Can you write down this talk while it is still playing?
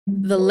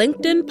The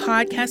LinkedIn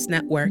Podcast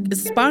Network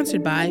is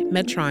sponsored by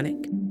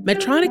Medtronic.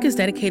 Medtronic is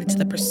dedicated to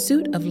the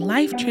pursuit of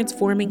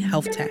life-transforming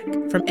health tech.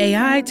 From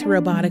AI to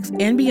robotics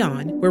and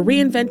beyond, we're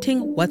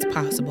reinventing what's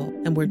possible,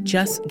 and we're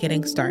just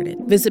getting started.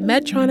 Visit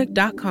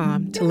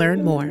Medtronic.com to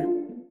learn more.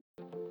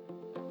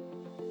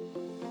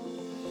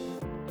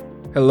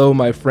 Hello,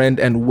 my friend,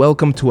 and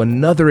welcome to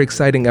another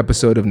exciting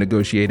episode of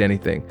Negotiate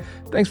Anything.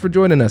 Thanks for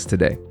joining us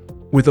today.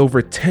 With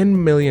over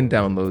 10 million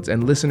downloads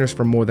and listeners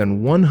from more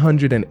than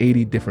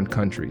 180 different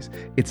countries,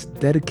 it's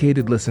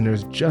dedicated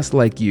listeners just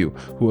like you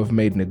who have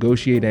made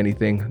Negotiate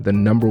Anything the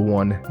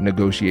 #1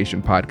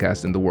 negotiation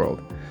podcast in the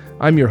world.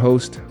 I'm your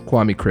host,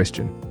 Kwame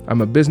Christian.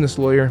 I'm a business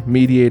lawyer,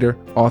 mediator,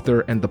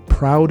 author, and the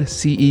proud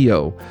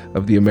CEO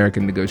of the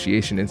American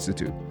Negotiation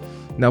Institute.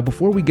 Now,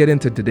 before we get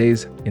into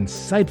today's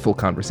insightful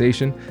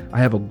conversation, I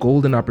have a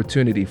golden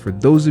opportunity for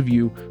those of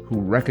you who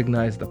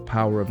recognize the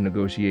power of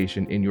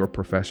negotiation in your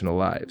professional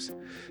lives.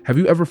 Have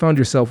you ever found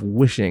yourself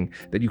wishing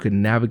that you could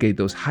navigate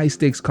those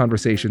high-stakes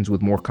conversations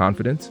with more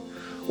confidence?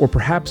 Or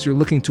perhaps you're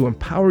looking to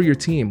empower your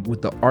team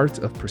with the art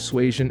of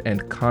persuasion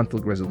and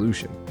conflict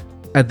resolution.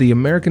 At the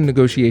American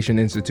Negotiation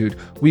Institute,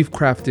 we've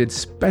crafted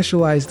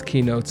specialized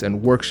keynotes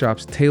and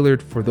workshops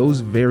tailored for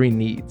those very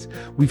needs.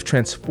 We've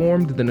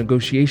transformed the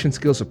negotiation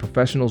skills of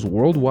professionals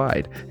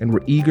worldwide, and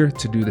we're eager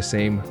to do the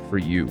same for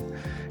you.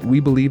 We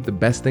believe the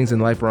best things in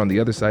life are on the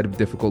other side of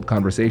difficult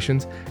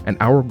conversations, and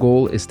our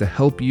goal is to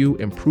help you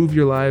improve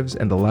your lives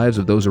and the lives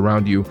of those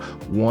around you,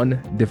 one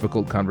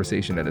difficult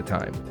conversation at a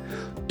time.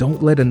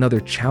 Don't let another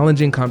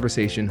challenging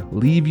conversation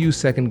leave you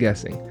second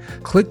guessing.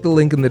 Click the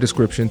link in the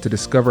description to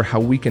discover how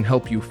we can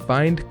help you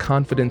find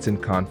confidence in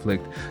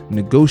conflict,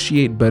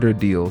 negotiate better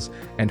deals,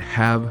 and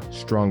have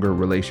stronger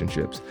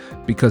relationships.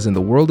 Because in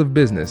the world of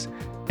business,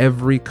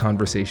 every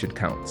conversation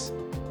counts.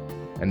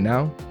 And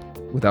now,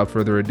 without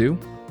further ado,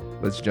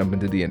 let's jump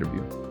into the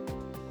interview.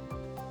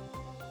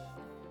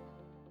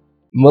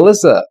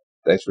 Melissa,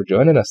 thanks for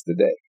joining us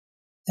today.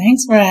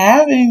 Thanks for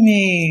having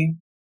me.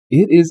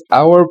 It is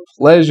our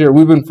pleasure.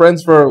 We've been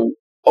friends for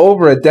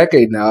over a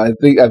decade now. I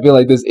feel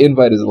like this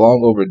invite is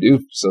long overdue.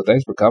 So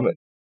thanks for coming.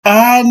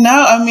 I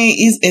know. I mean,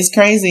 it's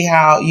crazy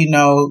how,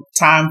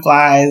 time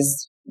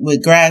flies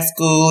with grad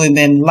school and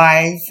then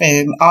life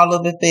and all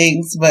of the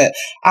things. But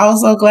I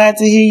was so glad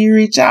to hear you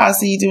reach out. I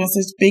see you doing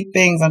such big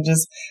things. I'm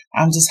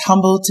just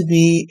humbled to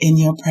be in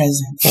your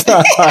presence.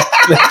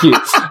 Thank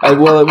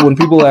you. When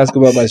people ask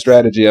about my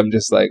strategy, I'm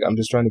just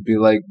trying to be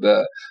like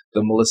the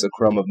Melissa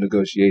Crum of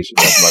negotiation.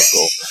 That's my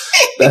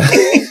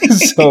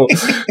goal.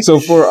 So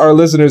for our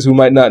listeners who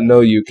might not know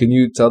you, can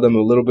you tell them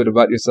a little bit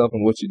about yourself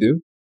and what you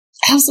do?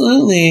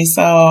 Absolutely.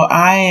 So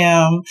I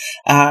am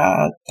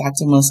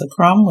Dr. Melissa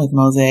Crum with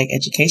Mosaic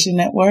Education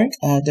Network,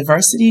 a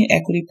diversity and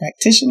equity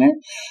practitioner,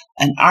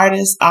 an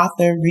artist,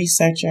 author,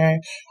 researcher.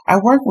 I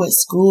work with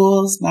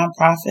schools,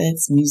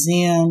 nonprofits,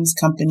 museums,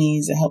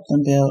 companies to help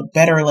them build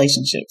better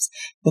relationships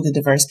with the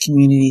diverse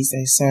communities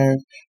they serve,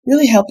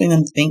 really helping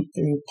them think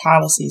through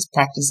policies,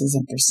 practices,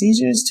 and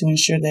procedures to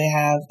ensure they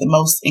have the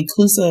most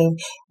inclusive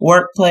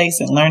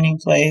workplace and learning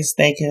place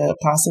they could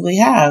possibly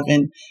have.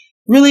 And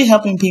really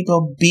helping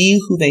people be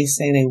who they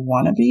say they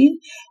want to be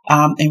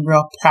in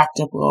real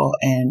practical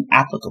and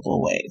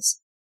applicable ways.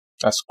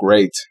 That's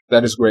great.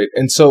 That is great.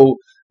 And so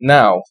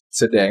now,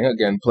 today,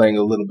 again, playing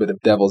a little bit of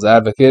devil's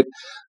advocate,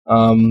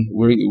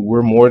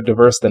 we're more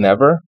diverse than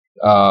ever.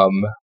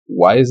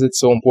 Why is it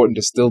so important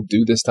to still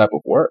do this type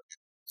of work?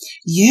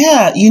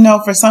 Yeah,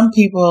 for some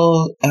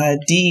people,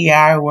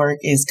 DEI work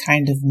is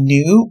kind of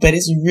new, but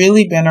it's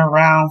really been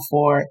around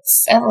for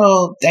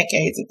several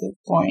decades at this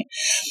point.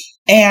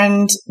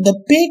 And the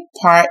big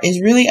part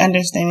is really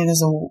understanding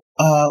there's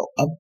a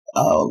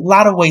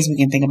lot of ways we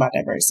can think about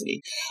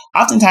diversity.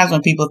 Oftentimes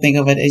when people think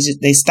of it,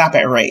 they stop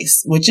at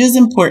race, which is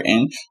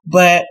important,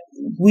 but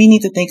we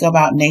need to think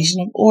about nation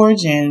of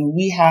origin.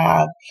 We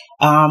have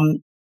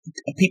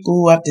people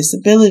who have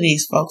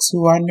disabilities, folks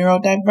who are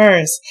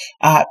neurodiverse,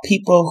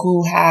 people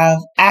who have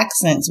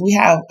accents. We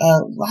have a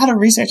lot of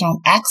research on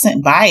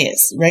accent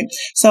bias, right?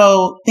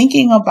 So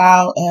thinking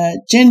about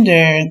gender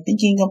and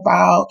thinking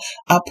about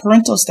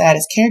parental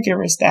status,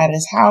 caregiver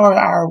status, how are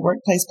our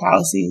workplace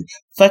policies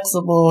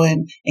flexible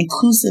and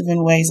inclusive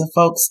in ways of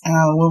folks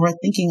when we're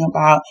thinking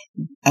about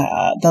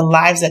the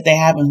lives that they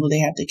have and who they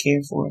have to care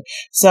for.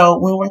 So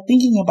when we're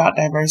thinking about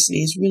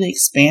diversity, it's really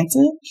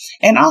expansive,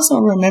 and also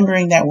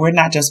remembering that we're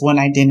not just one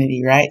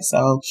identity, right?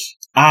 So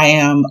I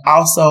am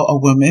also a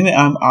woman.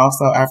 I'm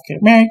also African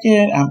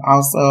American. I'm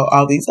also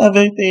all these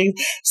other things.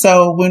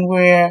 So when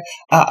we're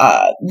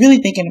really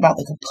thinking about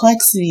the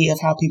complexity of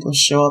how people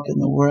show up in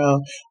the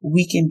world,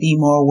 we can be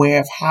more aware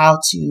of how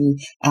to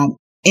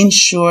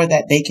ensure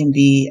that they can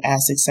be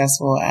as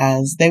successful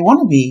as they want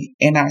to be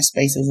in our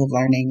spaces of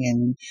learning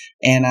and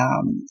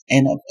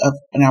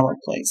in our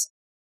workplace.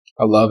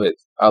 I love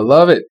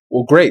it.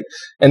 Well, great.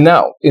 And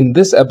now in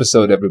this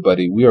episode,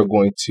 everybody, we are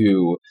going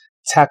to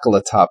tackle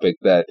a topic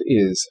that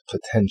is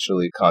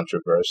potentially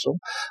controversial,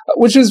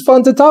 which is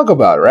fun to talk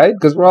about, right?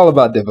 Because we're all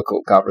about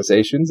difficult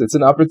conversations. It's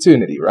an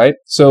opportunity, right?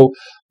 So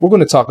we're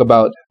going to talk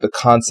about the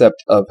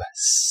concept of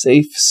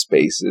safe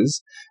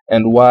spaces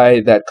and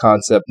why that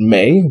concept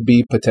may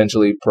be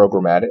potentially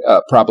problematic.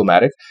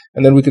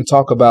 And then we can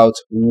talk about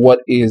what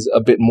is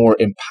a bit more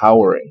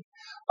empowering.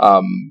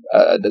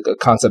 The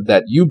concept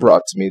that you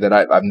brought to me that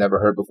I've never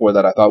heard before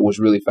that I thought was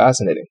really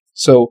fascinating.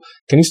 So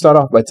can you start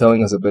off by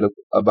telling us a bit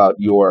about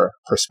your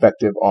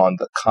perspective on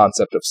the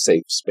concept of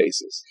safe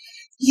spaces?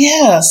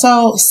 Yeah,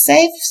 so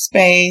safe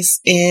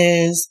space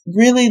is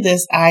really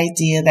this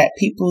idea that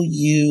people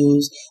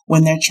use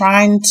when they're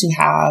trying to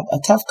have a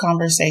tough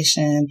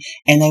conversation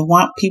and they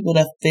want people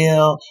to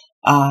feel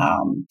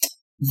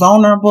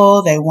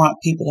vulnerable. They want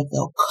people to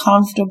feel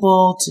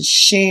comfortable to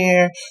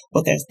share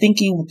what they're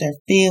thinking, what they're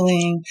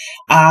feeling.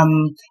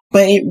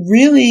 But it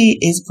really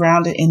is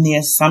grounded in the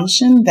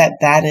assumption that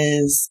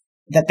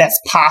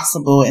that's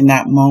possible in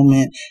that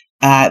moment.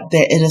 That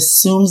it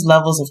assumes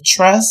levels of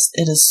trust,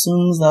 it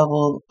assumes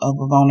level of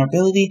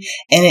vulnerability,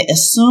 and it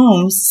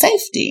assumes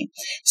safety.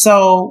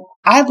 So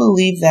I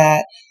believe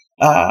that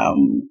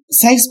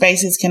safe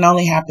spaces can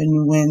only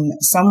happen when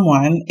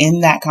someone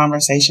in that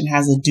conversation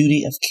has a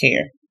duty of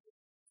care.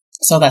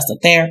 So that's a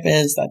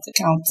therapist, that's a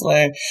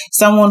counselor,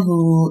 someone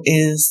who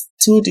is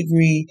to a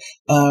degree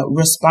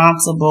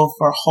responsible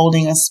for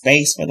holding a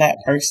space for that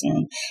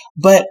person.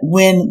 But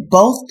when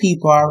both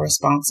people are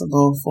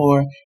responsible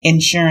for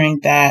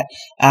ensuring that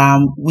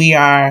we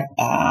are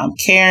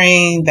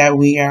caring, that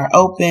we are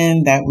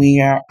open, that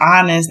we are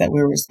honest, that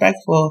we're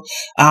respectful,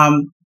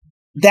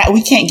 that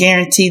we can't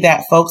guarantee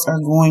that folks are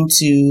going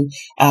to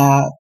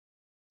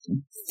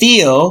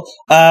feel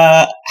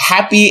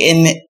happy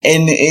and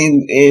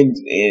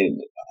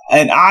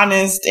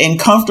honest and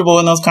comfortable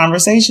in those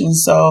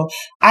conversations. So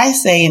I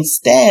say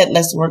instead,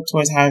 let's work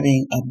towards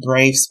having a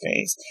brave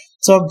space.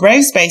 So a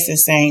brave space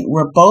is saying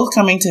we're both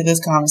coming to this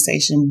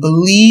conversation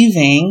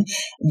believing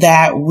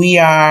that we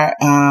are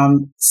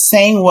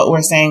saying what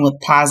we're saying with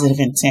positive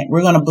intent.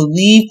 We're going to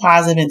believe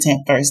positive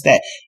intent first,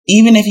 that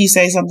even if you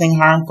say something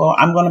harmful,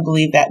 I'm going to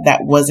believe that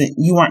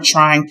you weren't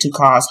trying to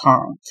cause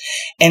harm.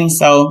 And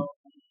so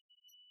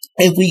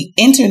if we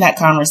enter that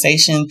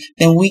conversation,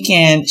 then we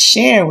can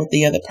share with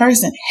the other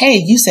person, hey,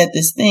 you said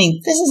this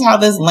thing. This is how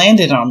this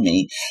landed on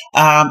me.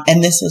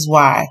 And this is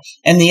why.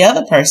 And the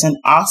other person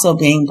also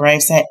being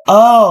brave said,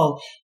 oh,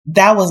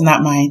 that was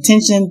not my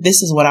intention.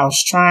 This is what I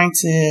was trying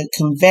to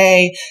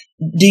convey.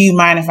 Do you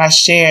mind if I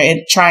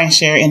try and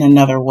share in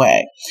another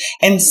way?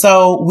 And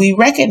so we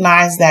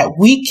recognize that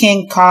we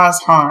can cause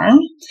harm,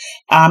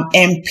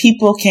 and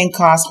people can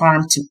cause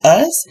harm to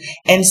us.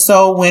 And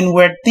so when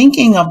we're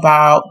thinking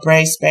about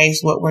brave space,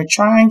 what we're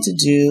trying to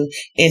do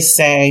is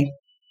say,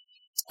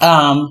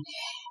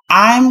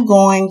 I'm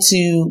going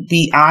to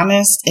be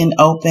honest and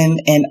open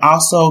and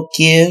also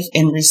give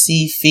and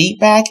receive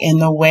feedback in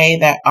the way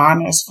that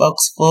honors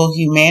folks' full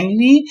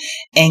humanity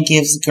and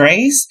gives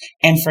grace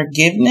and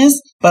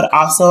forgiveness, but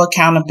also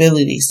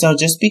accountability. So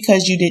just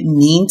because you didn't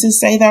mean to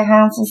say that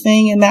harmful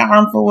thing in that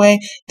harmful way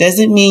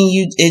doesn't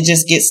mean it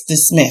just gets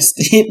dismissed.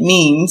 It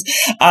means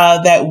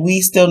that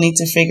we still need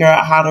to figure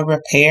out how to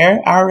repair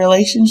our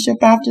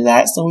relationship after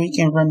that so we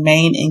can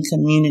remain in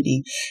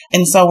community.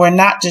 And so we're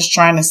not just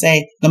trying to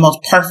say the most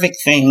perfect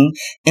thing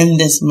in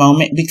this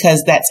moment,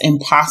 because that's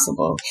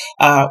impossible.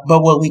 But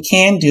what we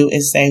can do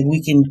is say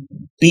we can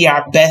be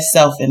our best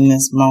self in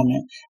this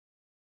moment.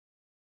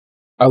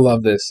 I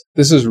love this.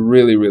 This is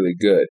really, really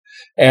good.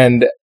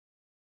 And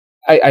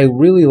I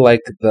really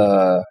like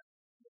the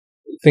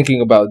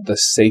thinking about the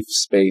safe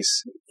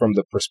space from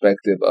the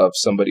perspective of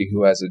somebody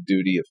who has a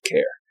duty of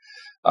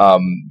care.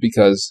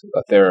 Because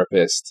a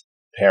therapist,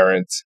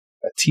 parent,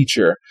 a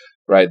teacher,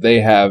 right,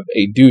 they have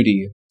a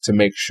duty to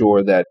make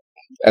sure that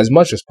as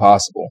much as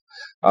possible,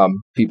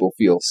 people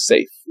feel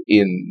safe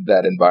in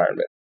that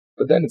environment.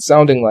 But then it's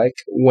sounding like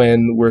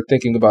when we're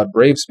thinking about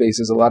brave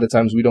spaces, a lot of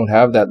times we don't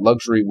have that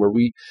luxury where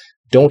we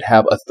don't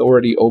have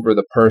authority over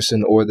the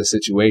person or the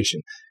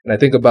situation. And I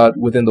think about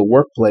within the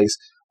workplace,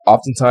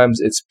 oftentimes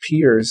it's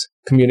peers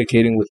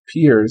communicating with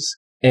peers,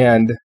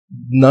 and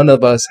none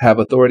of us have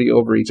authority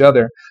over each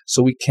other,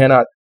 so we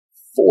cannot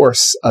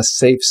force a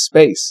safe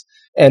space.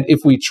 And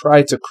if we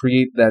try to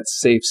create that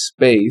safe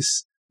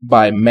space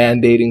by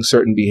mandating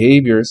certain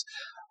behaviors,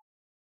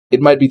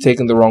 it might be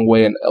taken the wrong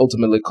way and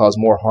ultimately cause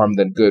more harm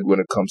than good when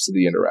it comes to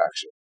the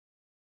interaction.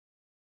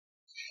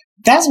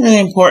 That's really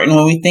important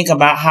when we think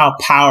about how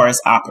power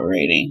is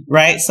operating,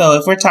 right? So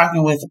if we're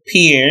talking with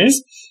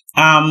peers,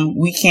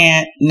 we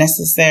can't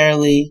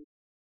necessarily,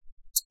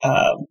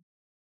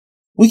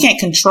 we can't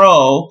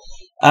control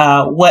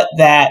what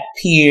that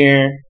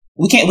peer,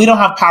 we don't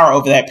have power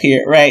over that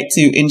peer, right?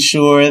 To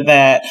ensure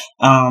that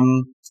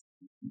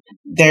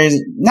there's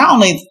not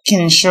only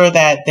can ensure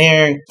that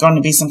there going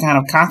to be some kind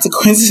of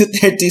consequences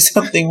if they do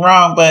something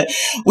wrong, but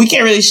we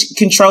can't really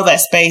control that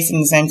space in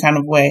the same kind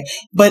of way.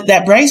 But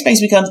that brave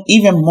space becomes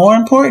even more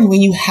important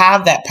when you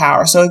have that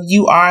power. So if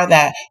you are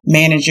that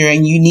manager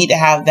and you need to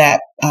have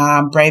that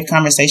brave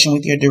conversation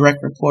with your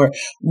direct report,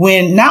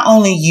 when not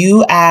only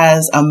you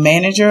as a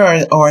manager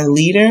or a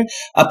leader,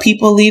 a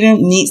people leader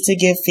needs to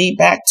give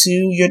feedback to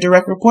your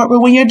direct report,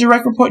 but when your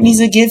direct report needs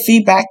to give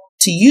feedback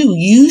to you,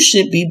 you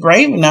should be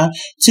brave enough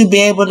to be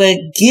able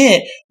to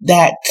get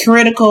that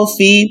critical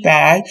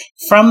feedback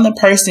from the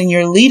person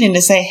you're leading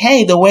to say,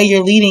 hey, the way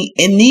you're leading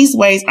in these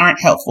ways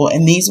aren't helpful.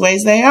 In these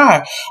ways they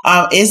are.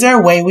 Is there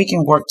a way we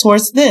can work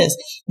towards this?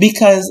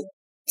 Because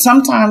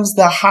sometimes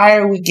the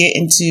higher we get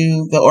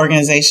into the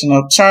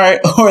organizational chart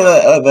or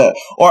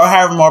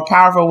however more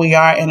powerful we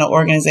are in an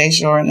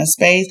organization or in a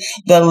space,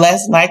 the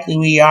less likely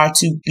we are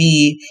to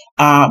be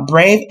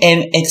brave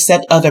and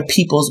accept other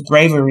people's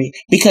bravery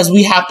because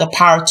we have the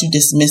power to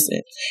dismiss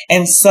it.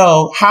 And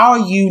so how are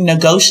you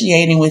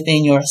negotiating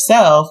within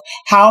yourself?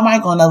 How am I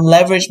going to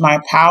leverage my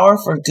power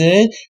for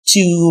good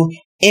to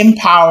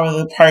empower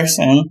the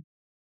person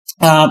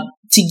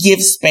to give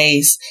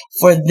space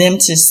for them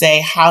to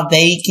say how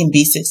they can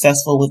be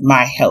successful with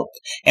my help?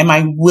 Am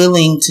I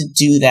willing to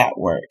do that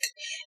work?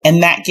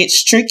 And that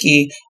gets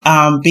tricky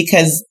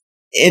because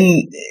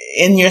in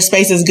your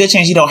space, there's a good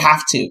chance you don't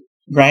have to,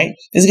 right?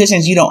 There's a good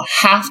chance you don't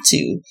have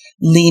to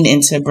lean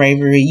into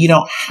bravery. You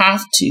don't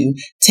have to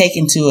take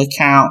into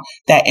account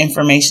that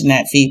information,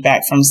 that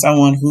feedback from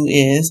someone who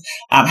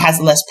has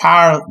less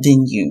power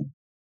than you.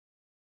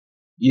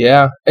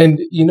 Yeah. And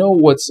you know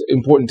what's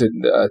important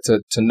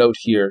to note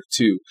here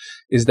too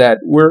is that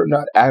we're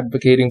not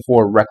advocating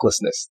for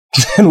recklessness.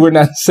 And we're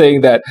not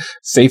saying that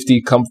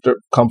safety,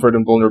 comfort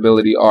and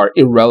vulnerability are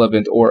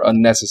irrelevant or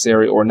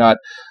unnecessary or not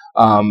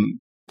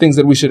things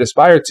that we should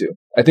aspire to.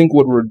 I think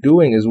what we're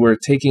doing is we're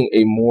taking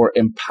a more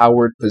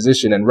empowered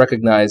position and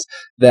recognize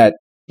that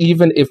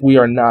even if we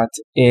are not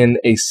in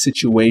a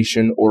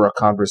situation or a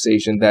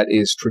conversation that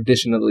is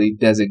traditionally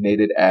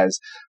designated as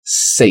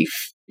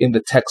safe in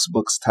the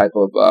textbooks type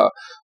of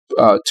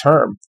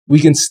term, we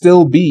can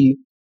still be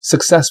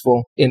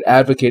successful in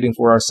advocating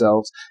for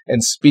ourselves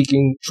and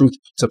speaking truth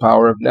to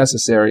power if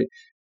necessary,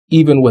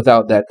 even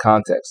without that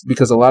context.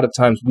 Because a lot of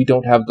times we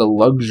don't have the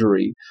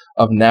luxury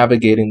of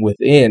navigating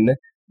within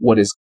what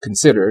is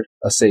considered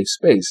a safe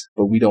space,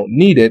 but we don't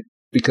need it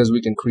because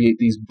we can create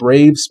these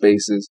brave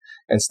spaces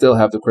and still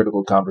have the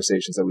critical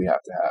conversations that we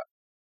have to have.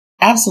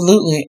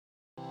 Absolutely.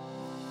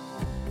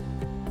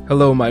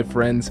 Hello, my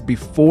friends.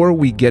 Before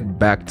we get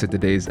back to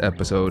today's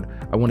episode,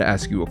 I want to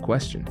ask you a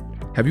question.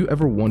 Have you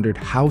ever wondered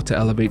how to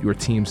elevate your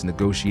team's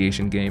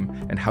negotiation game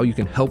and how you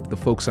can help the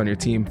folks on your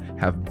team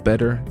have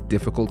better,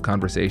 difficult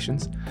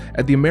conversations?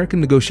 At the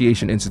American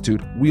Negotiation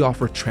Institute, we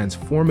offer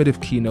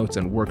transformative keynotes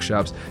and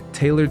workshops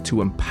tailored to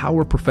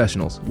empower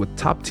professionals with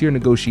top-tier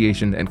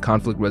negotiation and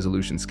conflict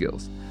resolution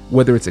skills.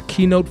 Whether it's a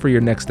keynote for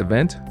your next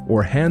event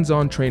or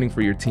hands-on training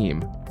for your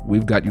team,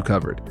 we've got you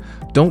covered.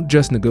 Don't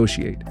just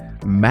negotiate.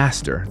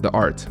 Master the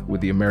art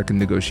with the American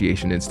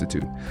Negotiation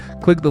Institute.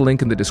 Click the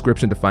link in the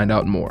description to find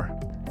out more.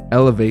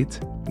 Elevate,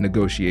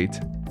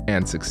 negotiate,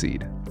 and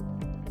succeed.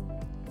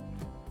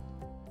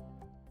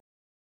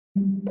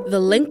 The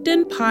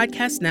LinkedIn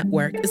Podcast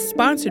Network is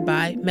sponsored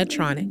by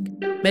Medtronic.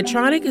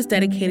 Medtronic is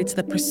dedicated to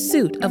the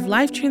pursuit of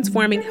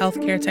life-transforming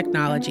healthcare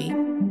technology.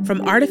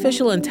 From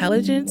artificial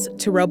intelligence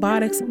to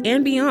robotics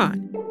and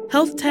beyond,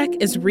 health tech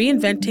is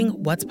reinventing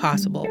what's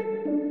possible.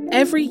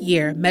 Every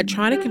year,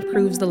 Medtronic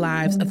improves the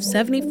lives of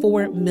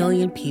 74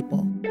 million people,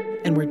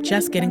 and we're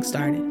just getting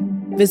started.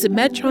 Visit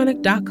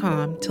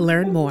Medtronic.com to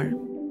learn more.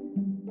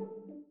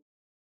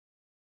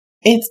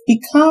 It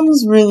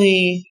becomes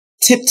really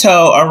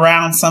tiptoe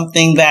around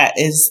something that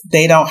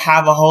they don't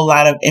have a whole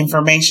lot of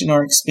information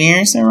or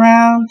experience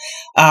around.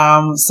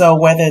 So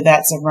whether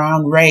that's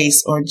around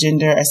race or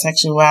gender or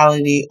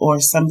sexuality or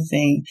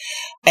something,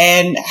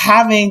 and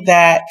having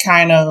that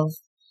kind of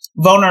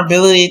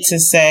vulnerability to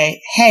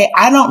say, hey,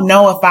 I don't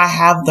know if I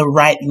have the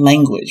right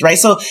language, right?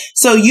 So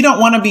you don't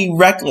want to be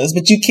reckless,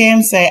 but you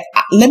can say,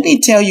 let me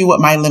tell you what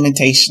my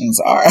limitations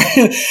are.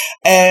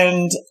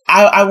 And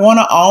I want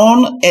to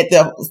own at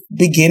the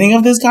beginning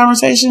of this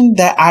conversation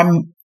that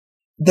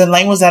the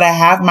language that I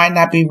have might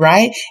not be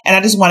right. And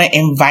I just want to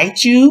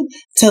invite you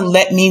to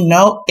let me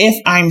know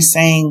if I'm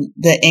saying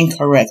the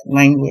incorrect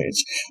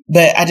language.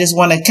 But I just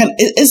want to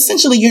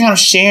essentially, you're kind of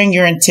sharing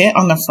your intent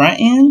on the front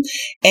end,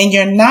 and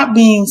you're not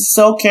being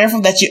so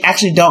careful that you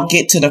actually don't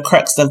get to the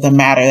crux of the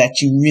matter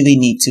that you really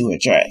need to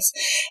address.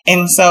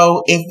 And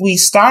so if we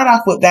start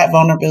off with that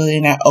vulnerability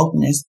and that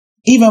openness,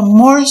 even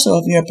more so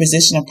if you're in a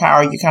position of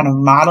power, you're kind of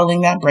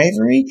modeling that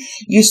bravery,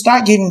 you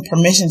start giving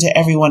permission to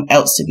everyone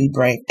else to be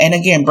brave. And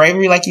again,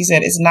 bravery, like you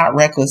said, it's not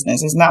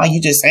recklessness. It's not like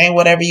you just saying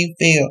whatever you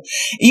feel.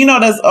 You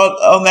know, that's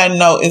on that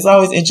note, it's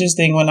always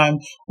interesting when I'm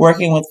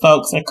working with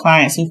folks or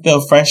clients who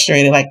feel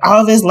frustrated, like,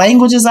 oh, this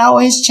language is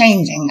always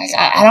changing.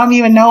 Like, I don't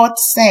even know what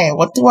to say.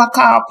 What do I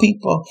call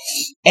people?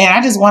 And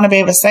I just want to be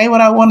able to say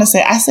what I want to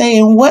say. I say,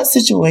 in what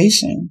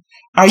situation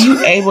Are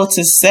you able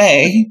to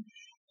say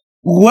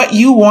what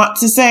you want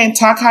to say and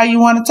talk how you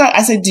want to talk?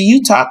 I said, do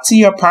you talk to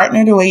your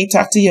partner the way you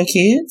talk to your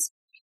kids?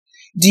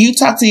 Do you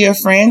talk to your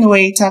friend the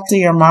way you talk to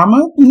your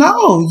mama?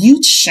 No,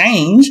 you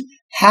change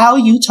how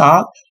you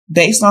talk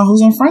based on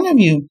who's in front of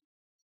you,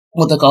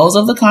 what the goals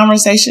of the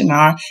conversation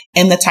are,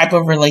 and the type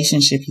of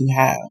relationship you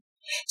have.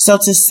 So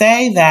to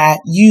say that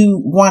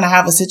you want to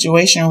have a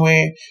situation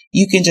where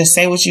you can just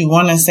say what you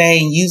want to say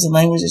and use the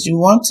language that you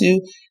want to,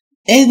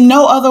 in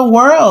no other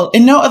world,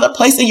 in no other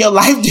place in your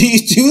life do you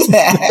do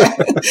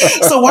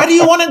that. So why do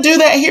you want to do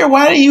that here?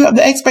 Why do you have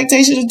the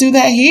expectation to do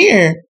that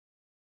here?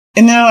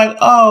 And they're like,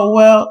 oh,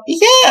 well,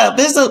 yeah,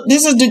 there's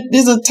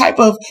a type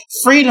of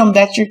freedom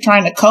that you're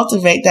trying to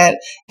cultivate that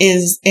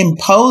is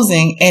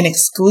imposing and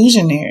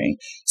exclusionary.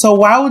 So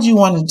why would you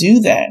want to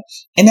do that?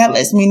 And that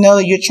lets me know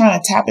that you're trying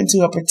to tap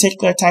into a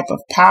particular type of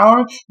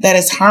power that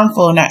is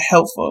harmful and not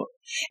helpful.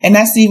 And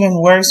that's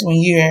even worse when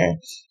you're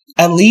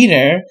a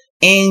leader,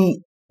 and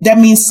that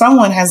means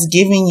someone has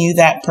given you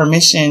that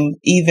permission,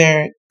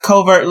 either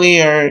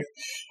covertly or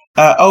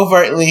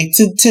overtly,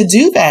 to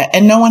do that.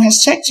 And no one has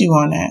checked you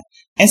on that.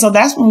 And so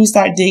that's when we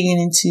start digging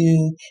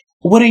into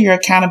what are your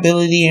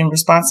accountability and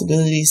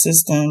responsibility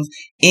systems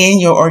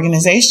in your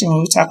organization when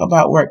we talk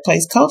about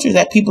workplace culture,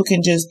 that people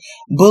can just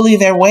bully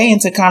their way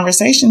into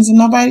conversations and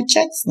nobody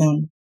checks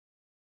them.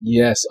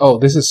 Yes. Oh,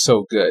 this is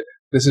so good.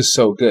 This is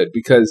so good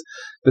because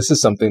this is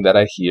something that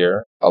I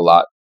hear a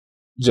lot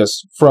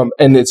just from,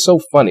 and it's so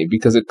funny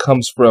because it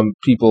comes from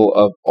people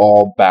of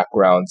all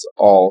backgrounds,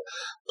 all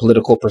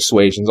political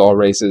persuasions, all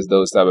races,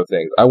 those type of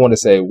things. I want to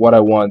say what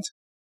I want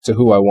to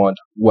who I want,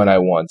 when I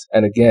want.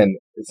 And again,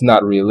 it's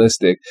not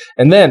realistic.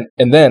 And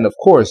then, of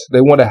course,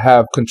 they want to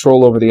have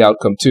control over the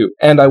outcome too.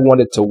 And I want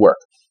it to work.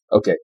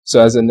 Okay.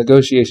 So as a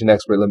negotiation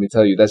expert, let me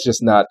tell you, that's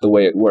just not the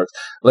way it works.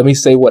 Let me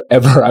say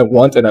whatever I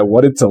want and I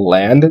want it to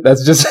land.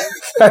 That's just,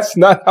 that's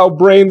not how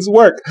brains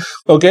work.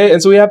 Okay.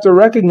 And so we have to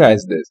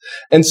recognize this.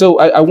 And so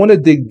I want to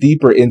dig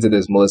deeper into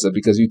this, Melissa,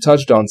 because you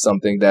touched on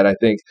something that I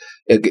think,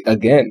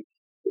 again,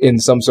 in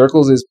some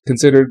circles is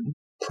considered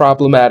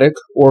problematic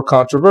or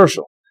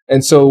controversial.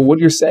 And so what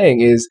you're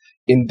saying is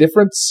in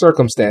different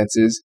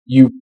circumstances,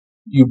 you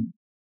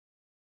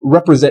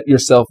represent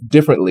yourself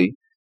differently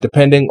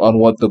depending on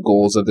what the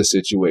goals of the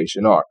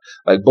situation are.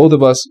 Like both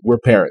of us, we're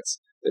parents.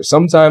 There's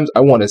sometimes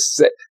I want to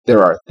say,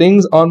 there are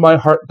things on my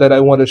heart that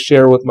I want to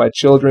share with my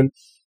children,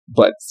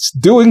 but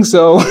doing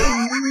so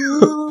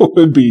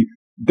would be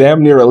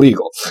damn near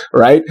illegal,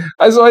 right?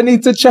 So I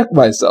need to check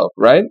myself,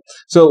 right?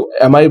 So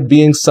am I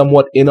being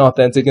somewhat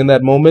inauthentic in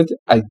that moment?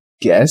 I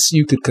guess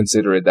you could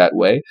consider it that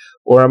way.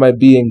 Or am I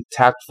being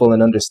tactful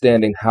and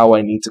understanding how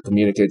I need to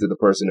communicate to the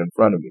person in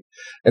front of me?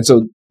 And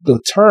so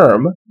the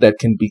term that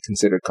can be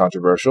considered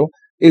controversial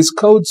is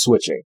code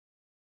switching.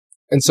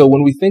 And so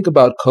when we think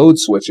about code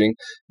switching,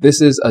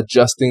 this is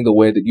adjusting the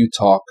way that you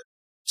talk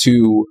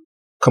to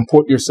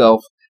comport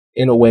yourself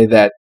in a way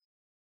that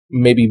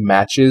maybe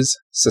matches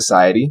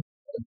society,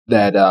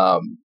 that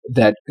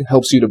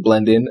helps you to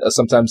blend in.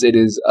 Sometimes it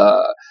is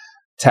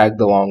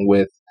tagged along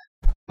with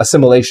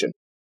assimilation.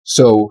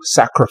 So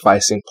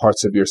sacrificing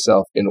parts of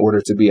yourself in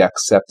order to be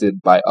accepted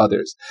by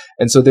others.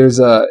 And so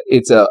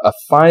it's a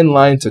fine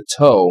line to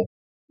toe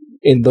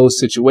in those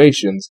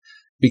situations,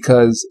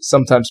 because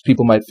sometimes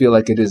people might feel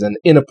like it is an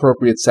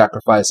inappropriate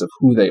sacrifice of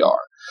who they are.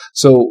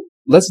 So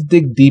let's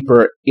dig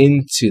deeper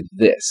into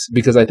this,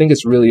 because I think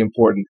it's really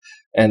important.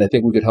 And I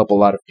think we could help a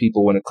lot of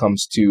people when it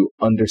comes to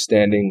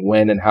understanding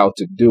when and how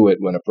to do it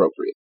when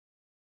appropriate.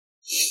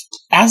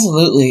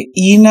 Absolutely.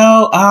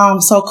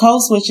 So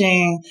code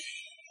switching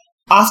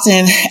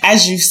often,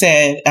 as you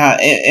said,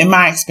 in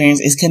my experience,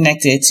 is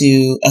connected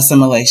to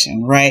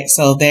assimilation, right?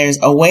 So there's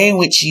a way in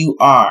which you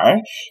are,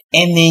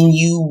 and then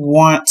you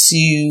want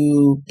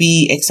to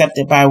be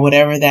accepted by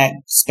whatever that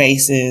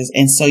space is.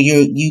 And so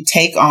you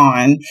take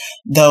on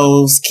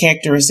those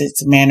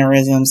characteristics,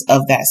 mannerisms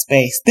of that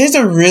space. There's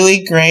a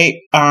really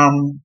great,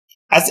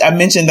 I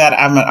mentioned that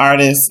I'm an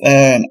artist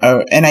and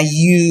I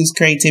use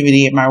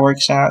creativity in my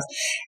workshops.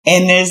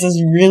 And there's this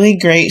really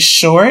great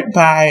short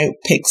by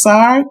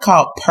Pixar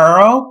called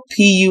Pearl,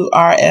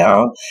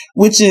 P-U-R-L,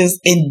 which is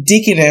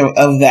indicative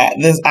of that,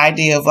 this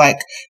idea of like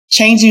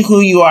changing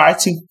who you are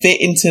to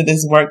fit into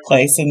this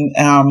workplace. And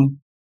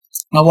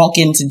I won't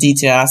get into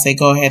detail. I'll say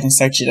go ahead and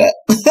search it up.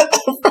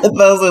 For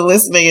those who are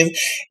listening,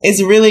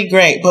 it's really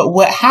great. But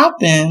what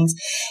happens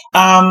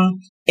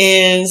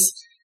is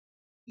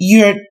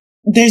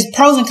there's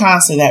pros and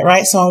cons to that,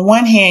 right? So on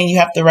one hand, you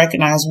have to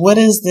recognize what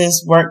is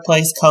this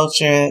workplace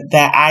culture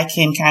that I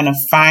can kind of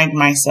find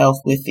myself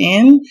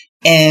within,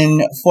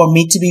 and for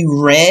me to be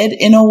read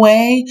in a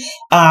way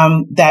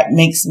that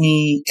makes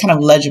me kind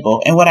of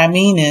legible. And what I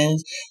mean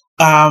is,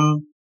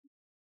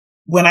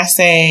 when I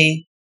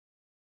say,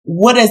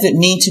 what does it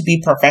mean to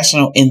be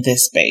professional in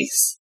this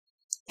space?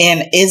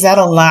 And is that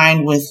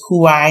aligned with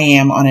who I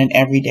am on an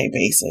everyday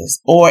basis?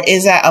 Or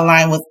is that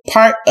aligned with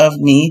part of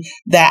me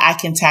that I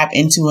can tap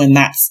into, and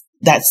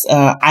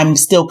I'm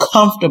still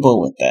comfortable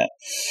with that?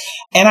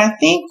 And I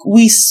think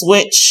we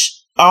switch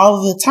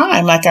all the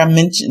time. Like I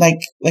mentioned,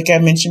 like I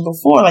mentioned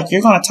before, like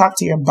you're going to talk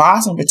to your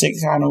boss in a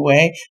particular kind of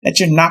way that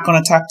you're not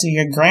going to talk to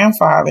your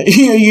grandfather.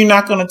 You're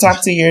not going to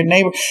talk to your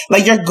neighbor.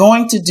 Like you're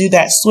going to do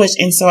that switch.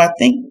 And so I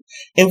think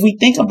if we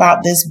think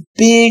about this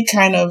big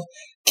kind of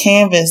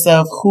canvas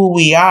of who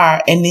we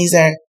are, and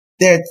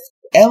they're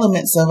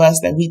elements of us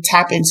that we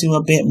tap into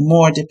a bit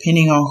more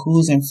depending on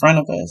who's in front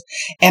of us.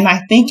 And I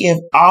think if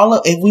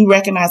we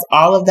recognize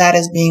all of that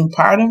as being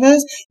part of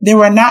us, then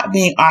we're not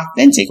being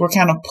authentic. We're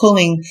kind of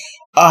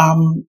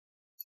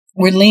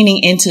we're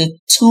leaning into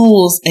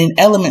tools and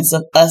elements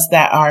of us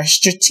that are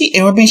strategic,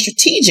 and we're being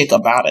strategic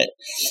about it.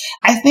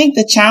 I think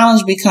the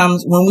challenge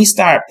becomes when we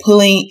start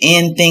pulling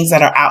in things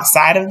that are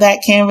outside of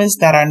that canvas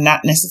that are not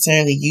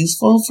necessarily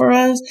useful for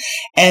us,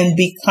 and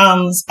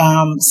becomes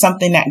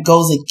something that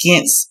goes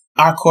against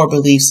our core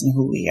beliefs and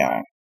who we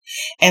are.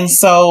 And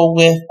so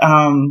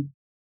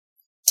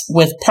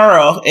with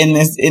Pearl in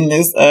this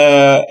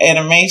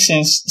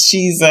animation,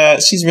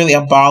 she's really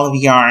a ball of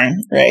yarn,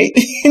 right?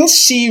 And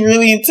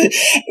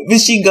but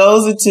she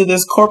goes into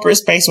this corporate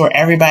space where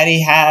everybody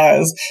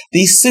has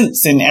these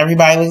suits and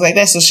everybody looks like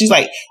that. So she's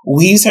like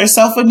weaves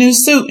herself a new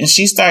suit, and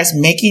she starts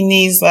making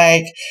these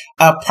like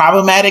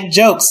problematic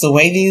jokes the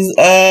way these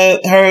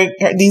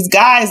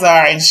guys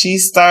are, and she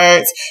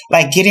starts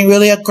like getting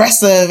really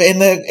aggressive in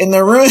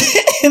the room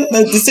in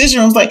the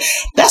decision rooms. Like,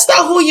 that's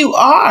not who you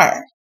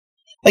are.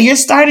 Like, you're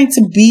starting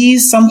to be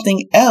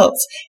something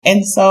else.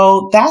 And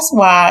so that's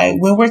why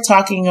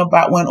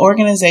when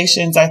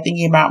organizations are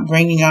thinking about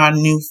bringing on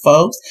new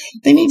folks,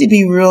 they need to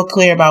be real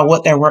clear about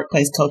what their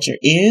workplace culture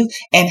is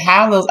and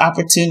have those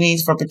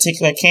opportunities for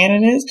particular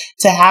candidates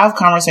to have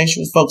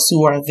conversations with folks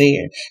who are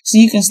there. So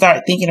you can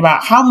start thinking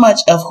about how much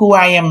of who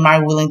I am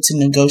I willing to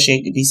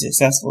negotiate to be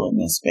successful in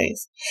this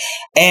space.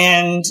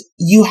 And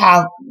you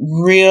have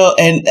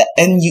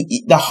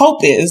the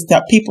hope is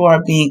that people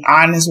are being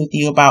honest with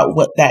you about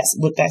what that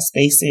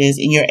space is,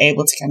 and you're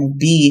able to kind of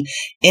be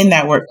in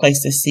that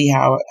workplace to see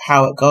how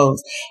it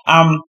goes.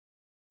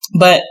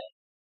 But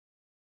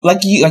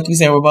like you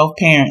said, we're both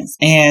parents,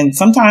 and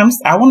sometimes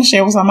I want to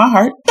share what's on my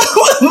heart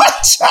with my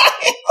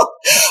child.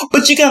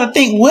 But you got to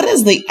think, what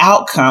is the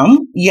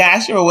outcome? Yeah,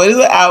 sure. What is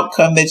the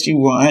outcome that you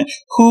want?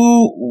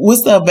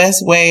 What's the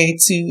best way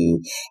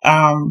to,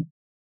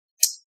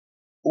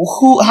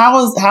 how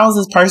is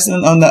this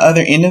person on the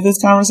other end of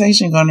this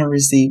conversation going to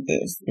receive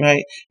this,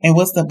 right? And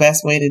what's the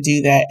best way to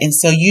do that? And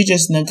so you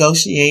just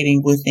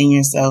negotiating within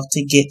yourself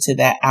to get to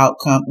that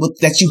outcome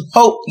that you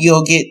hope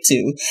you'll get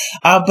to.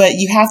 But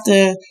you have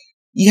to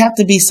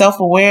be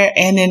self-aware,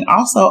 and then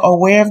also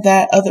aware of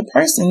that other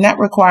person. That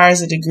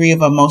requires a degree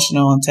of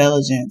emotional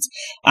intelligence,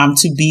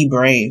 to be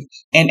brave.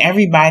 And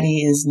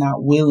everybody is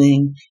not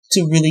willing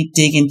to really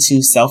dig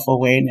into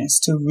self-awareness,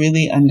 to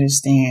really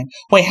understand,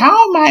 wait, how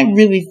am I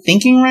really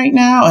thinking right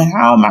now? And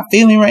how am I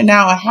feeling right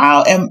now?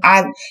 And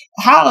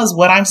how is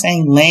what I'm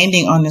saying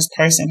landing on this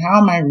person? How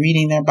am I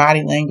reading their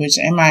body language?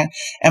 Am I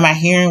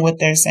hearing what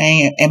they're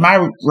saying? Am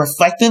I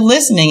reflective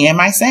listening? Am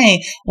I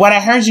saying what I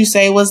heard you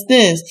say was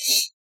this?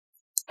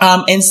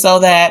 And so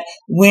that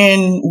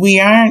when we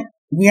aren't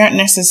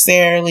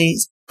necessarily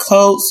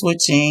code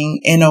switching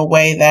in a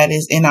way that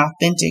is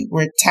inauthentic,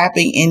 we're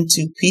tapping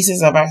into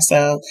pieces of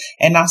ourselves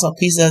and also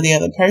pieces of the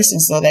other person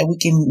so that we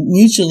can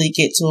mutually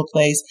get to a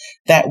place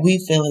that we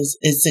feel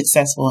is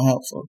successful and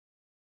helpful.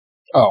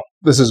 Oh,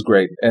 this is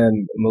great.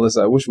 And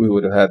Melissa, I wish we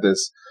would have had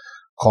this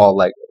call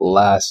like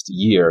last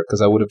year,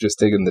 because I would have just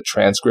taken the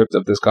transcript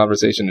of this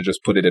conversation and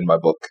just put it in my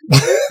book.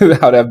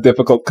 How to have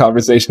difficult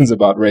conversations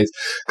about race.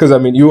 Because, I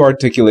mean, you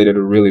articulated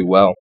it really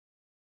well.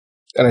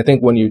 And I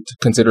think when you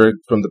consider it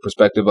from the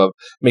perspective of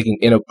making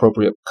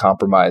inappropriate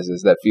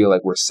compromises that feel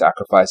like we're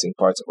sacrificing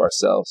parts of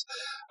ourselves,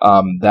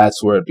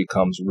 that's where it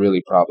becomes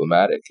really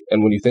problematic.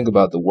 And when you think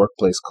about the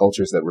workplace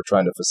cultures that we're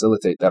trying to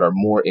facilitate that are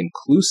more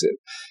inclusive,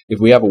 if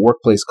we have a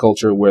workplace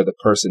culture where the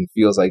person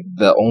feels like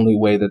the only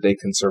way that they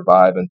can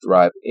survive and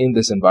thrive in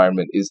this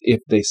environment is if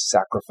they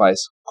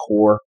sacrifice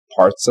core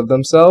parts of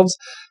themselves,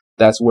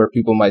 that's where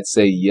people might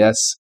say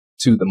yes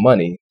to the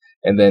money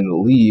and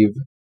then leave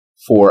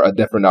for a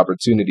different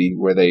opportunity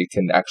where they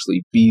can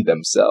actually be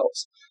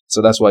themselves.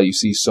 So that's why you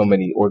see so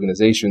many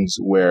organizations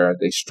where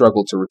they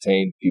struggle to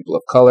retain people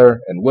of color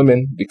and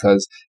women,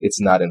 because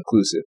it's not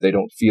inclusive. They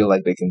don't feel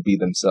like they can be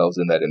themselves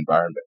in that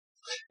environment.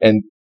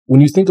 And when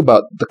you think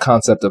about the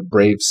concept of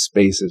brave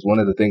spaces, one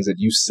of the things that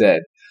you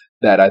said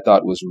that I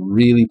thought was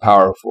really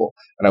powerful,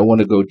 and I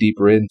want to go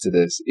deeper into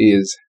this,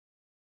 is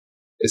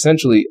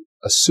essentially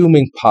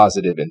assuming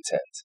positive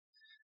intent.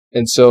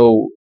 And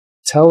so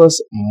tell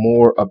us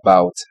more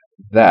about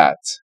that.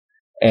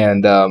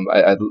 And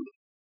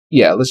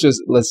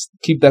let's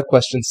keep that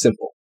question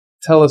simple.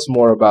 Tell us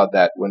more about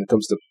that when it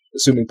comes to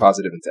assuming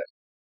positive intent.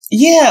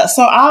 Yeah,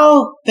 so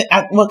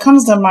what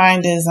comes to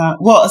mind is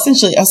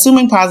essentially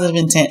assuming positive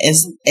intent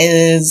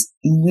is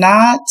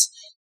not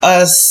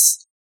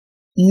us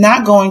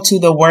not going to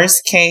the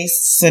worst case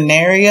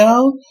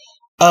scenario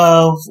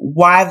of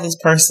why this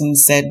person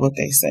said what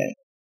they said,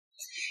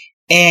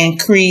 and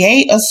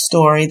create a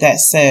story that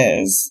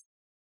says,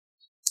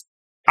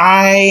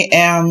 I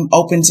am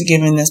open to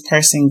giving this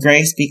person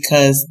grace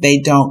because they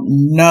don't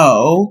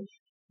know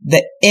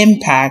the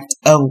impact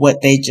of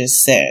what they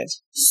just said.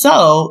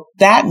 So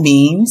that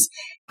means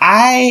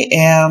I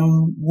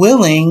am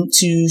willing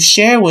to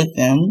share with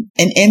them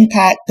an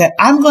impact that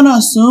I'm going to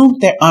assume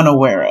they're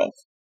unaware of.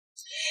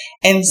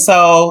 And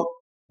so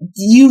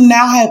you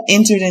now have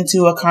entered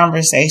into a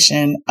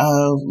conversation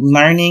of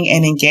learning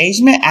and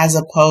engagement as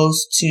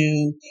opposed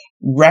to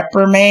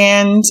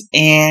reprimand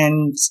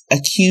and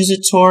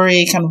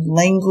accusatory kind of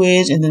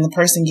language and then the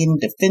person getting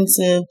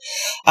defensive.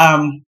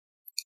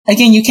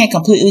 Again, you can't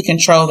completely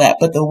control that,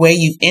 but the way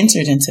you've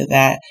entered into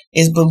that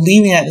is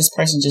believing that this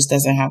person just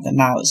doesn't have the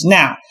knowledge.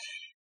 Now,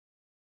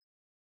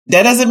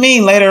 that doesn't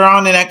mean later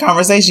on in that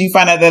conversation you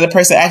find out that the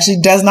person actually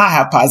does not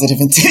have positive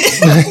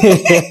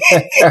intent.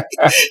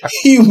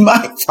 You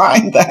might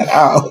find that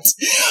out.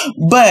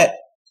 But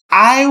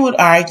I would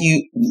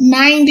argue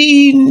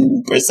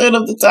 90%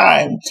 of the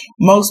time,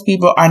 most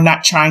people are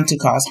not trying to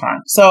cause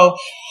harm. So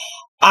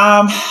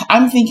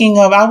I'm thinking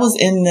of, I was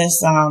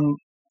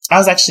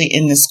actually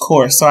in this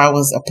course. So I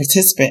was a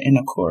participant in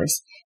a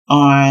course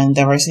on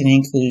diversity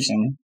and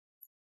inclusion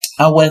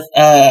with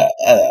a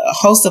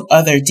host of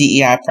other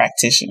DEI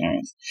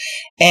practitioners.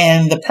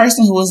 And the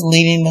person who was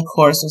leading the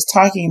course was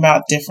talking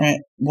about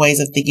different ways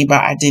of thinking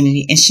about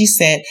identity. And she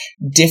said,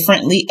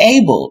 differently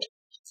abled.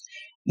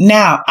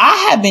 Now,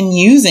 I have been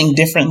using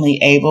differently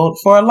abled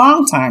for a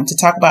long time to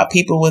talk about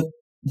people with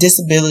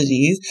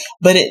disabilities,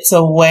 but it's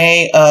a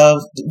way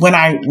of, when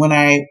I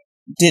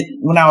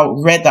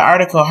read the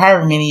article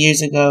however many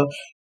years ago,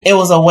 it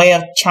was a way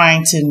of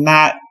trying to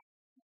not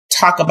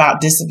talk about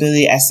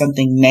disability as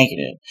something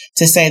negative,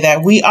 to say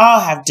that we all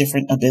have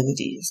different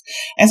abilities.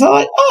 And so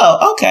like,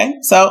 oh, okay.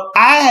 So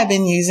I have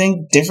been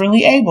using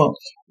differently able.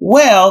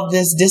 Well,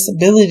 this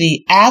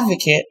disability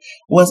advocate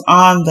was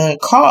on the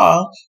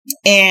call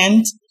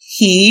and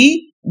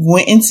he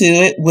went into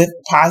it with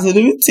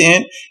positive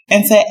intent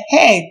and said,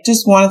 hey,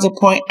 just wanted to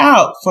point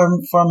out for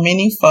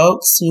many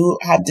folks who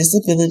have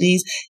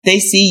disabilities, they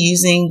see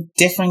using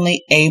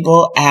differently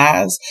able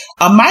as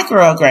a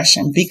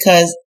microaggression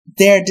because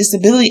their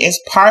disability is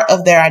part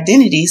of their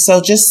identity.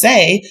 So just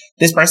say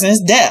this person is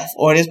deaf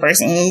or this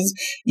person is,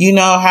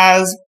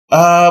 has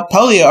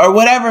polio or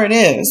whatever it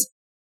is.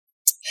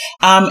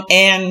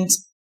 And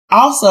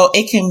also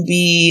it can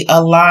be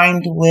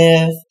aligned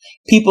with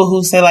people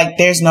who say like,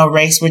 there's no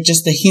race, we're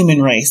just the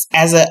human race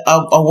as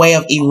a way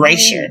of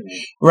erasure,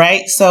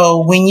 right?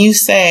 So when you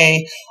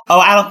say, oh,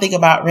 I don't think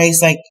about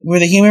race, like we're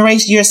the human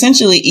race, you're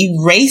essentially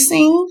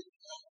erasing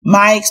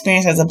my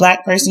experience as a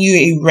Black person,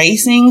 you're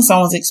erasing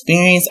someone's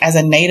experience as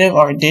a Native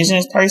or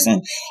Indigenous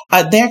person.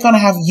 They're going to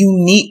have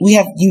we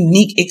have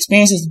unique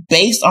experiences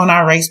based on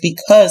our race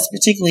because,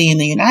 particularly in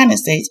the United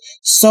States,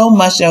 so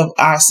much of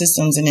our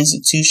systems and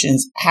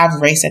institutions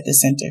have race at the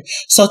center.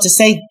 So to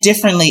say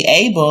differently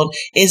abled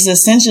is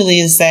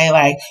essentially to say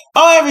like,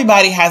 oh,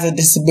 everybody has a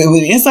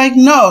disability. It's like,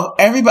 no,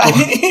 everybody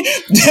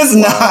does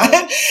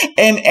not.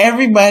 And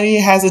everybody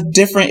has a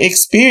different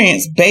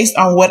experience based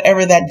on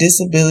whatever that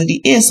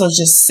disability is. So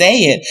just say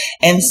it.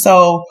 And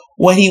so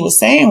what he was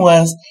saying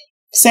was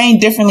saying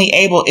differently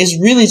able is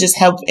really just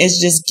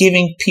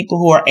giving people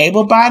who are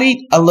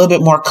able-bodied a little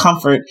bit more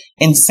comfort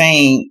in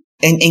saying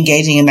and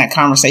engaging in that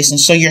conversation.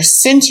 So you're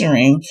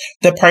centering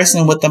the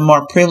person with the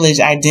more privileged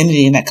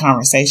identity in that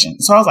conversation.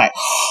 So I was like,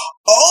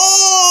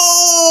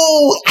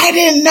 oh, I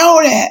didn't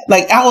know that.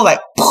 Like, I was like,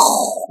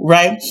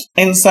 right?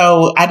 And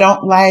so I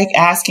don't like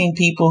asking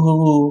people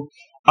who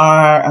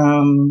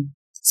are,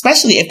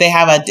 especially if they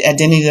have an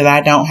identity that I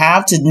don't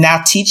have, to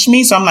now teach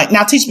me. So I'm like,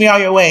 now teach me all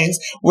your ways.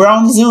 We're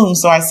on Zoom.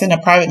 So I send a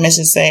private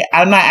message say,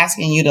 I'm not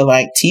asking you to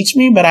like teach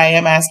me, but I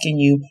am asking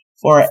you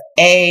for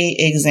a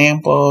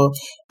example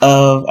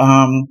of,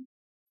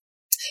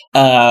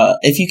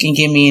 if you can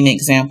give me an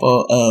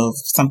example of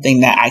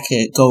something that I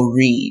could go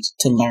read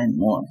to learn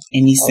more.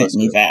 And he sent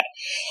me that.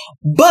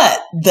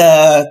 But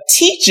the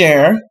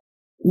teacher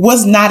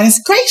was not as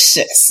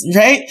gracious,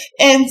 right?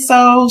 And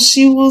so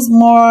she was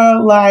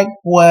more like,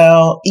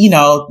 well,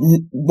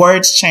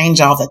 words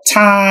change all the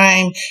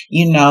time.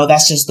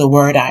 That's just the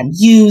word I'm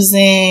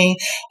using.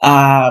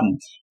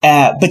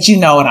 But you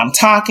know what I'm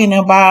talking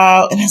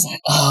about. And I was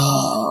like,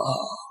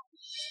 oh,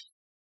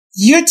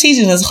 you're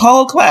teaching this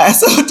whole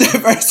class of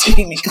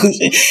diversity and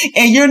inclusion,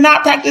 and you're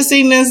not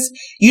practicing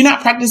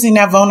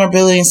that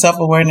vulnerability and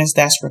self-awareness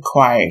that's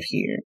required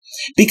here.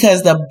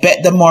 Because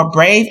the more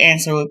brave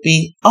answer would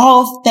be,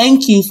 oh,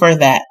 thank you for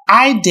that.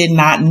 I did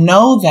not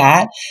know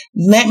that.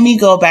 Let me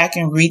go back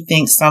and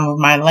rethink some of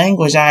my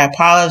language. I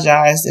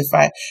apologize if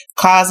I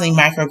causing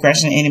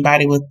microaggression to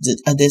anybody with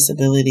a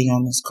disability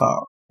on this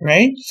call,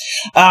 right?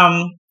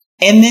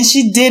 And then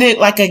she did it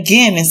like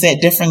again and said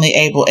differently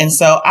able. And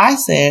so I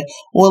said,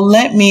 well,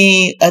 let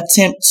me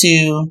attempt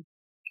to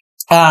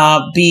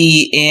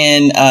be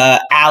in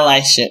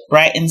allyship,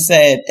 right? And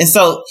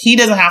so he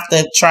doesn't have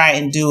to try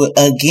and do it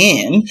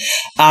again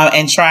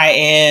and try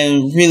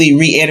and really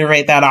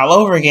reiterate that all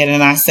over again.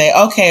 And I say,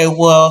 okay,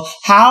 well,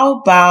 how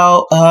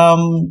about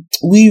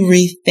we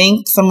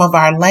rethink some of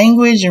our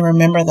language and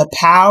remember the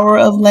power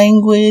of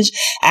language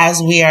as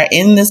we are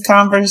in this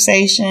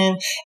conversation?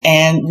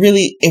 And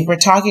really, if we're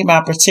talking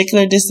about a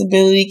particular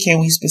disability, can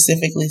we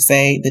specifically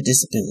say the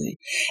disability?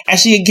 And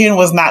she again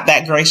was not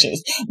that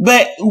gracious.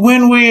 But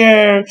when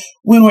we're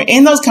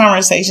in those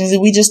conversations,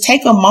 if we just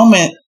take a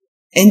moment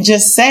and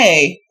just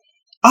say,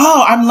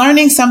 oh, I'm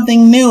learning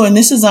something new and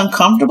this is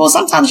uncomfortable.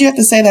 Sometimes you have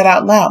to say that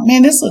out loud.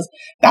 Man,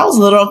 that was a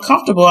little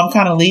uncomfortable. I'm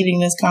kind of leading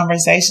this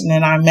conversation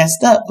and I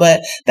messed up.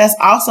 But that's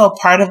also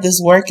part of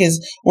this work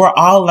is we're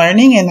all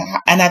learning. And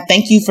I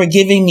thank you for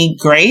giving me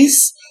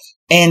grace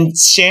and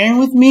sharing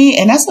with me.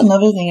 And that's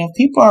another thing. If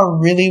people are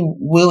really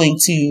willing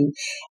to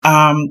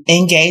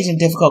engage in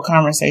difficult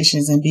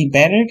conversations and be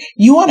better,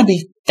 you want to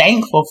be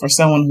thankful for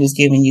someone who's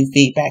giving you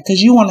feedback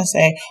because you want to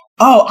say,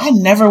 oh, I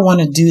never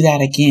want to do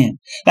that again.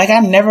 Like, I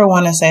never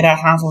want to say that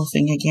harmful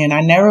thing again.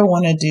 I never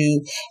want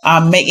to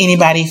make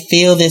anybody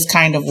feel this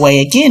kind of way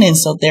again. And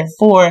so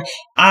therefore,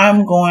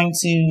 I'm going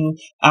to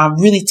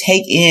really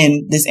take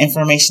in this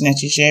information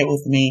that you shared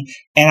with me,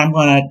 and I'm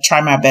going to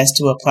try my best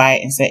to apply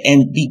it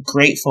and be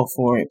grateful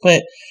for it.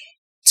 But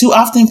too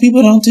often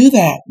people don't do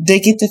that.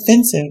 They get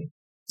defensive.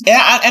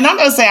 And I'm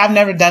going to say I've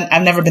never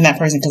been that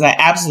person because I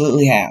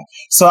absolutely have.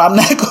 So I'm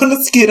not going to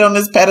get on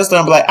this pedestal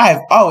and be like,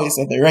 I've always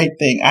said the right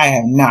thing. I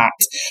have not.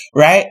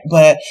 Right.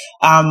 But,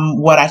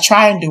 what I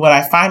try and do, what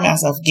I find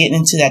myself getting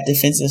into that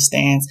defensive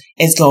stance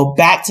is go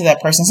back to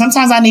that person.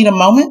 Sometimes I need a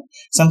moment.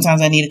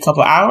 Sometimes I need a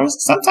couple hours.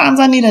 Sometimes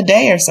I need a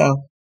day or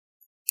so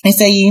and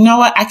say, you know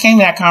what? I came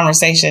to that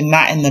conversation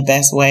not in the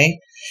best way.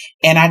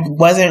 And I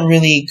wasn't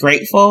really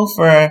grateful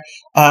for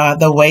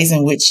the ways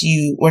in which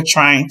you were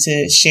trying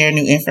to share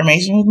new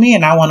information with me.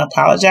 And I want to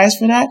apologize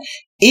for that.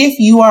 If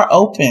you are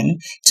open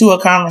to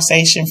a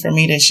conversation for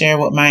me to share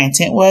what my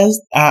intent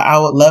was, I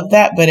would love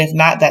that. But if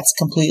not, that's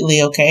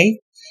completely okay.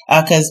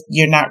 Because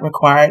you're not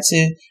required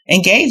to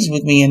engage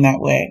with me in that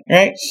way,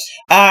 right?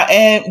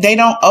 And they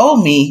don't owe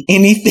me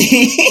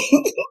anything,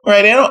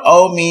 right? They don't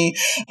owe me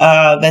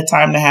the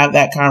time to have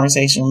that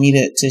conversation with me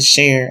to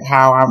share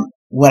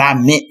what I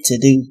meant to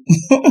do.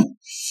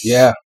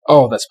 Yeah.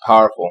 Oh, that's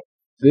powerful.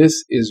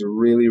 This is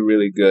really,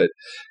 really good.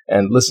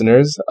 And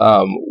listeners,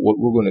 what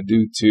we're going to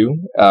do too,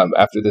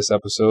 after this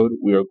episode,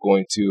 we are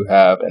going to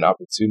have an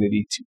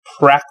opportunity to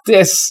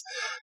practice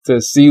to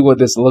see what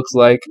this looks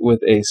like with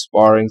a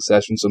sparring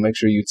session. So make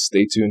sure you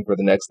stay tuned for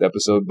the next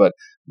episode. But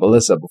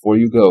Melissa, before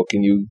you go,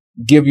 can you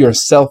give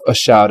yourself a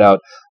shout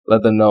out?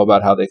 Let them know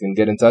about how they can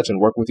get in touch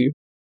and work with you.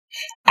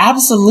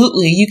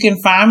 Absolutely. You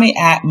can find me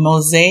at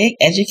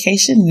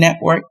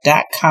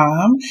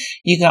MosaicEducationNetwork.com.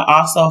 You can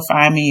also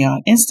find me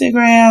on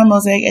Instagram,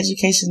 Mosaic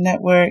Education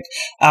Network.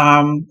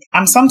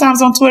 I'm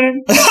sometimes on Twitter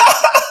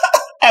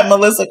at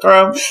Melissa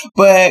Crum,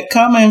 but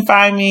come and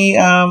find me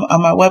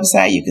on my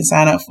website. You can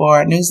sign up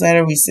for a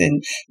newsletter. We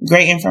send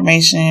great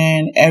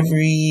information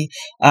every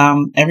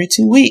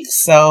 2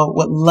 weeks. So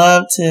would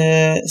love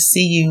to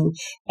see you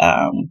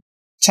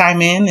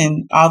chime in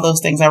and all those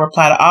things. I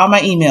reply to all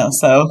my emails.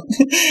 So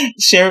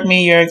share with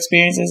me your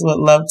experiences. Would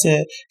love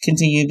to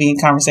continue being in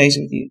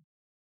conversation with you.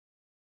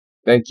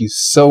 Thank you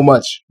so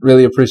much.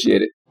 Really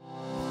appreciate it.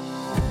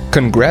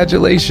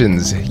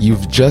 Congratulations!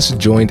 You've just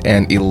joined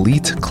an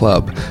elite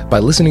club. By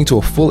listening to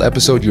a full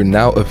episode, you're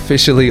now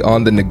officially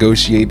on the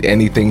Negotiate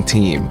Anything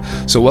team.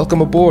 So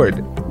welcome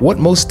aboard. What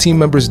most team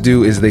members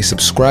do is they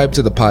subscribe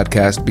to the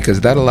podcast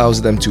because that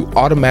allows them to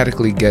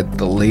automatically get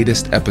the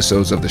latest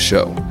episodes of the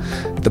show.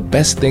 The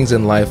best things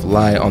in life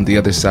lie on the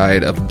other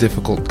side of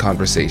difficult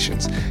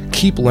conversations.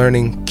 Keep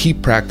learning,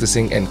 keep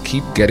practicing, and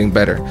keep getting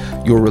better.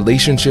 Your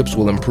relationships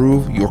will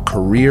improve, your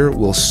career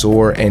will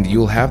soar, and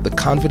you'll have the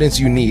confidence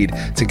you need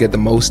to get the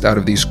most out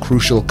of these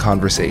crucial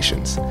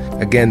conversations.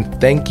 Again,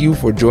 thank you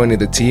for joining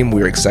the team.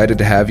 We're excited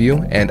to have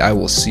you, and I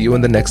will see you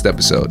in the next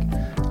episode.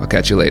 I'll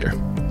catch you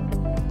later.